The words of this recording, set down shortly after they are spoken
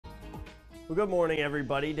Well, good morning,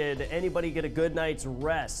 everybody. Did anybody get a good night's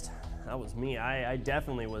rest? That was me. I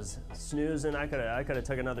definitely was snoozing. I could have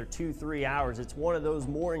took another 2-3 hours. It's one of those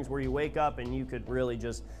mornings where you wake up and you could really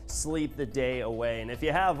just sleep the day away. And if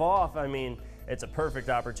you have off, I mean, it's a perfect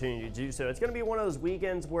opportunity to do so. It's going to be one of those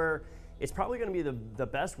weekends where it's probably going to be the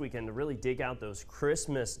best weekend to really dig out those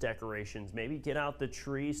Christmas decorations. Maybe get out the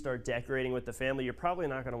tree, start decorating with the family. You're probably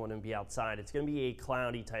not going to want to be outside. It's going to be a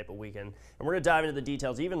cloudy type of weekend. And we're going to dive into the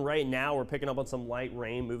details. Even right now, we're picking up on some light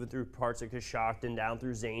rain, moving through parts of Coshocton, down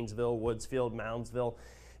through Zanesville, Woodsfield, Moundsville.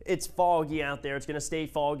 It's foggy out there. It's going to stay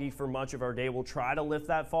foggy for much of our day. We'll try to lift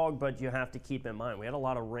that fog, but you have to keep in mind, we had a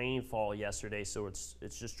lot of rainfall yesterday, so it's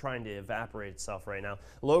just trying to evaporate itself right now.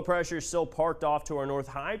 Low pressure is still parked off to our north.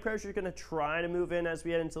 High pressure is going to try to move in as we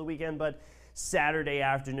head into the weekend, but Saturday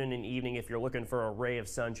afternoon and evening, if you're looking for a ray of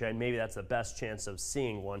sunshine, maybe that's the best chance of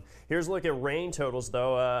seeing one. Here's a look at rain totals,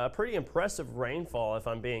 though. A pretty impressive rainfall, if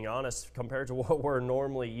I'm being honest, compared to what we're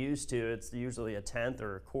normally used to. It's usually a tenth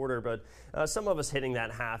or a quarter, but some of us hitting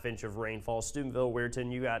that half-inch of rainfall. Steubenville,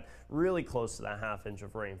 Weirton, you got really close to that half-inch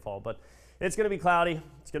of rainfall, but it's going to be cloudy.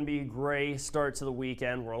 It's going to be a gray start to the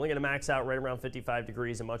weekend. We're only going to max out right around 55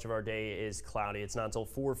 degrees, and much of our day is cloudy. It's not until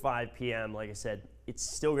 4 or 5 p.m. Like I said, it's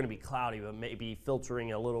still going to be cloudy, but maybe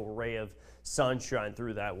filtering a little ray of sunshine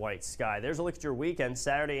through that white sky. There's a look at your weekend,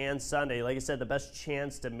 Saturday and Sunday. Like I said, the best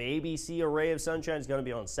chance to maybe see a ray of sunshine is going to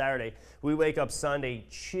be on Saturday. We wake up Sunday,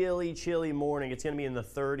 chilly, chilly morning. It's going to be in the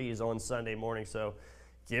 30s on Sunday morning, so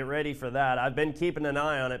get ready for that. I've been keeping an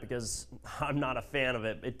eye on it because I'm not a fan of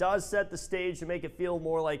it. It does set the stage to make it feel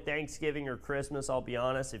more like Thanksgiving or Christmas, I'll be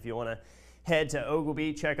honest. If you want to head to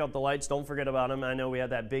Oglebay, check out the lights. Don't forget about them. I know we had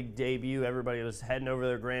that big debut. Everybody was heading over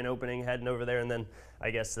their grand opening, heading over there, and then I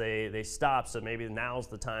guess they stopped, so maybe now's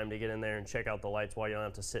the time to get in there and check out the lights while you don't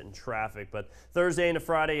have to sit in traffic. But Thursday into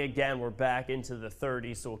Friday, again, we're back into the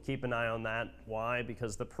 30s, so we'll keep an eye on that. Why?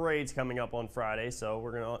 Because the parade's coming up on Friday, so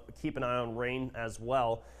we're going to keep an eye on rain as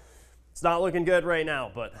well. It's not looking good right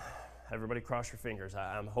now, but everybody cross your fingers.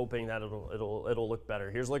 I'm hoping that it'll look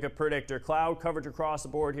better. Here's a look at Predictor. Cloud coverage across the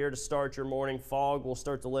board here to start your morning. Fog will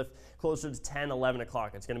start to lift closer to 10, 11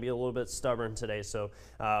 o'clock. It's going to be a little bit stubborn today, so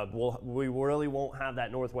we really won't have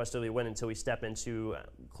that northwesterly wind until we step into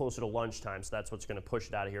closer to lunchtime, so that's what's going to push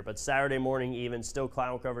it out of here. But Saturday morning even, still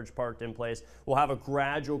cloud coverage parked in place. We'll have a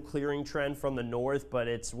gradual clearing trend from the north, but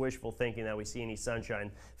it's wishful thinking that we see any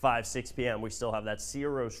sunshine 5, 6 p.m. We still have that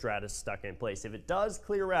cirrostratus stuck in place. If it does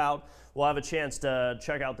clear out, we'll have a chance to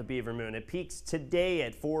check out the Beaver Moon. It peaks today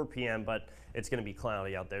at 4 p.m., but it's going to be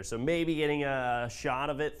cloudy out there. So maybe getting a shot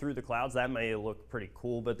of it through the clouds, that may look pretty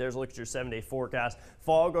cool. But there's a look at your 7-day forecast.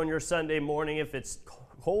 Fog on your Sunday morning. If it's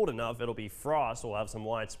cold enough, it'll be frost. We'll have some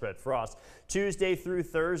widespread frost. Tuesday through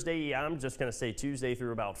Thursday, I'm just going to say Tuesday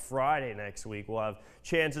through about Friday next week, we'll have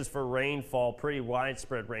chances for rainfall, pretty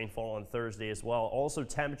widespread rainfall on Thursday as well. Also,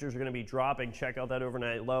 temperatures are going to be dropping. Check out that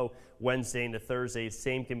overnight low Wednesday into Thursday.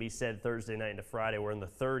 Same can be said Thursday night into Friday. We're in the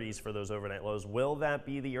 30s for those overnight lows. Will that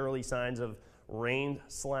be the early signs of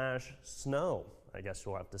rain/snow? I guess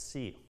we'll have to see.